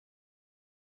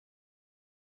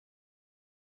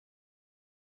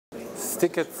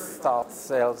Tickets start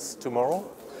sales tomorrow.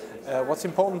 What's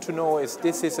important to know is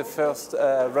this is a first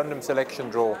random selection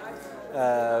draw,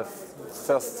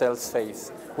 first sales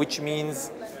phase, which means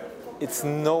it's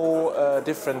no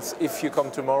difference if you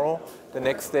come tomorrow, the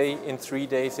next day, in 3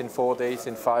 days, in 4 days,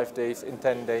 in 5 days, in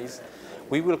 10 days.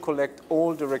 We will collect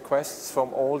all the requests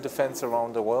from all the fans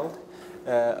around the world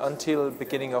until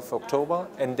beginning of October,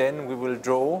 and then we will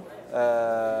draw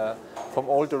from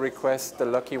all the requests the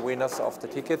lucky winners of the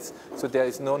tickets. So there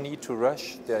is no need to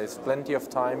rush. There is plenty of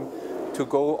time to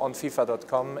go on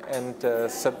FIFA.com and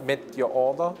submit your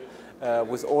order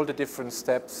with all the different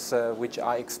steps which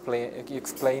are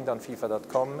explained on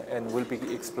FIFA.com and will be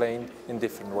explained in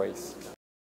different ways.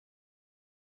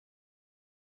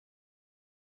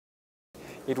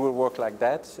 It will work like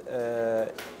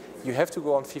that. You have to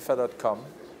go on FIFA.com,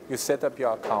 you set up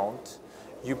your account,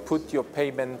 you put your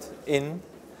payment in,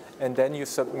 and then you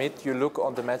submit, you look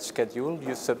on the match schedule,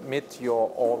 you submit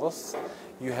your orders.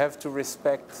 You have to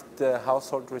respect the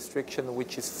household restriction,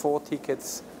 which is 4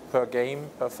 tickets per game,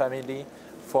 per family,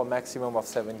 for a maximum of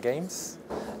 7 games.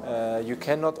 You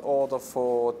cannot order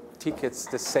for tickets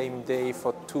the same day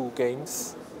for 2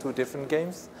 games, 2 different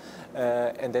games.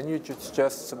 And then you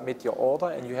just submit your order,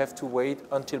 and you have to wait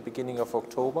until beginning of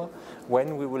October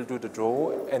when we will do the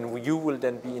draw, and you will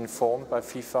then be informed by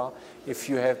FIFA if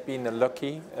you have been a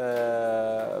lucky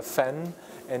fan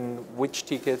and which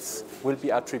tickets will be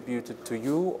attributed to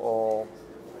you or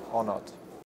not.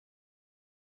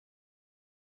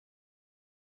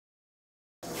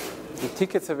 The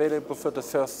tickets available for the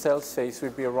first sales phase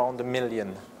will be around 1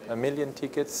 million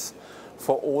tickets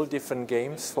for all different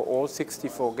games. For all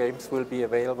 64 games will be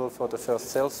available for the first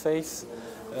sales phase.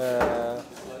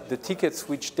 The tickets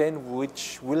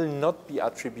which will not be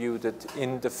attributed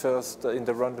in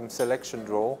the random selection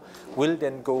draw will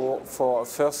then go for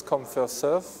first come first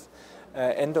serve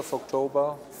end of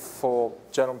October for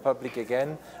general public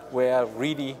again, where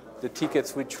really the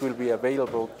tickets which will be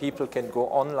available, people can go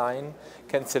online,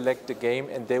 can select the game,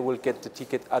 and they will get the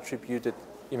ticket attributed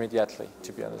immediately,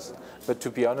 to be honest. But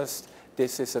to be honest,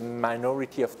 this is a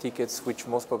minority of tickets which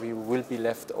most probably will be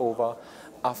left over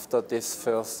after this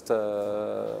first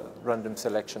random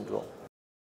selection draw.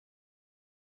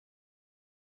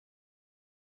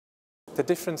 The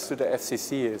difference to the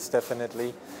FCC is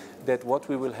definitely that what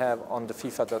we will have on the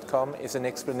FIFA.com is an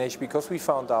explanation, because we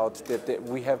found out that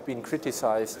we have been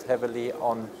criticized heavily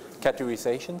on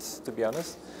categorizations, to be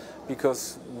honest,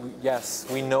 because yes,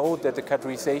 we know that the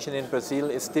categorization in Brazil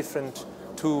is different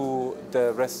to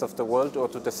the rest of the world or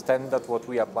to the standard what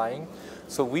we are applying.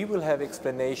 So we will have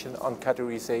explanation on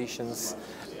categorizations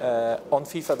on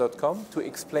FIFA.com to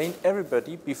explain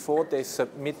everybody before they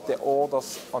submit their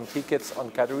orders on tickets on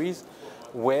categories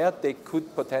where they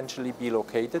could potentially be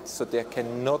located, so there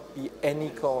cannot be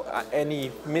any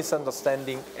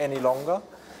misunderstanding any longer.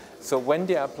 So when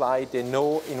they apply, they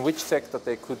know in which sector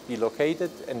they could be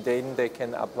located, and then they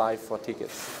can apply for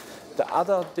tickets. The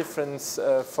other difference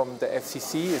from the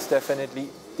FCC is definitely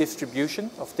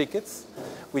distribution of tickets,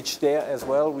 which there as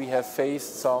well we have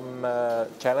faced some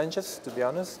challenges, to be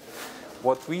honest.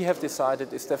 What we have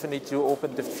decided is definitely to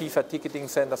open the FIFA ticketing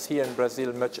centers here in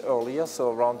Brazil much earlier.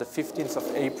 So around the 15th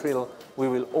of April, we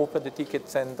will open the ticket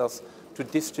centers to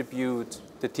distribute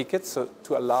the tickets, so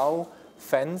to allow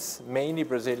fans, mainly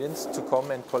Brazilians, to come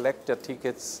and collect their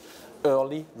tickets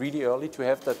early, really early, to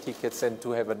have their tickets and to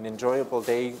have an enjoyable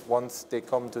day once they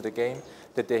come to the game,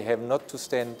 that they have not to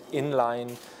stand in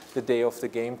line the day of the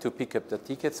game to pick up the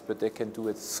tickets, but they can do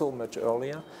it so much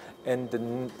earlier. And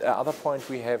the other point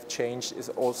we have changed is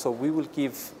also we will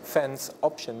give fans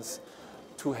options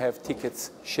to have tickets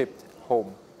shipped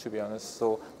home, to be honest.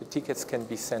 So the tickets can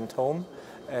be sent home,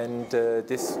 and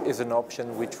this is an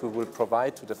option which we will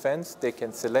provide to the fans. They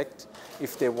can select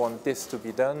if they want this to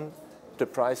be done. The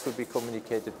price will be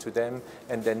communicated to them,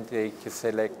 and then they can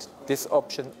select this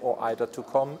option or either to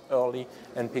come early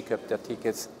and pick up their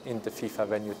tickets in the FIFA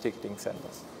venue ticketing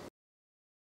centers.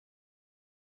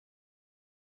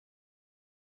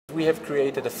 We have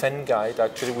created a fan guide,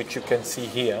 actually, which you can see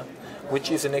here,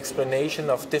 which is an explanation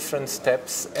of different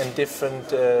steps and different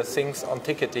things on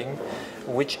ticketing,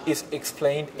 which is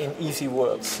explained in easy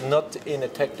words, not in a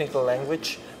technical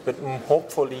language, but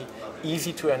hopefully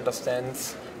easy to understand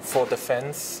for the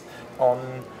fans on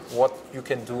what you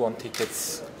can do on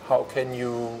tickets. How can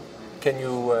you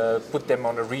put them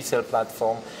on a resale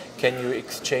platform? Can you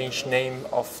exchange name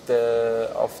of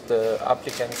the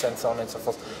applicants and so on and so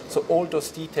forth? So all those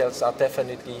details are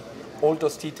definitely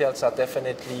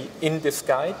in this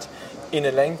guide in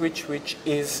a language which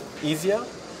is easier.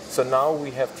 So now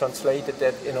we have translated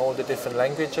that in all the different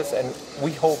languages, and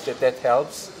we hope that that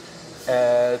helps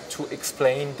to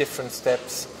explain different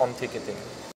steps on ticketing.